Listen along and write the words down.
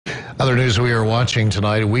Other news we are watching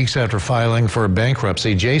tonight, weeks after filing for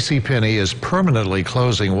bankruptcy, JCPenney is permanently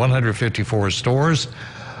closing 154 stores.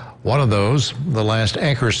 One of those, the last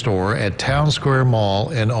anchor store at Town Square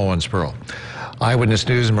Mall in Owensboro. Eyewitness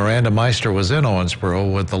News' Miranda Meister was in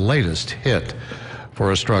Owensboro with the latest hit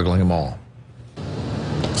for a struggling mall.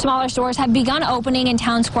 Smaller stores have begun opening in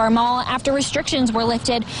Town Square Mall after restrictions were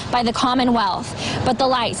lifted by the Commonwealth, but the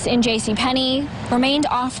lights in JCPenney remained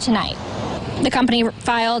off tonight. The company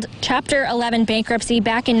filed Chapter 11 bankruptcy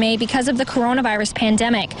back in May because of the coronavirus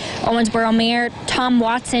pandemic. Owensboro Mayor Tom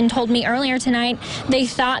Watson told me earlier tonight they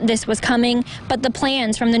thought this was coming, but the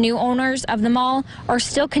plans from the new owners of the mall are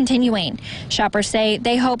still continuing. Shoppers say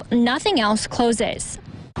they hope nothing else closes.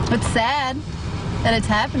 It's sad that it's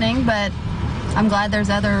happening, but I'm glad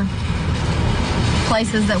there's other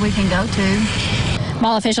places that we can go to.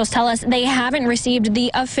 Mall officials tell us they haven't received the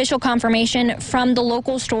official confirmation from the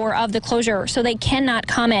local store of the closure, so they cannot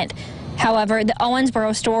comment. However, the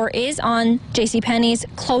Owensboro store is on JCPenney's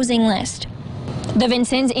closing list. The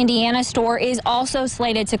Vincennes, Indiana store is also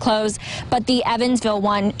slated to close, but the Evansville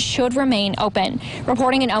one should remain open.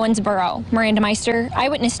 Reporting in Owensboro, Miranda Meister,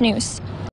 Eyewitness News.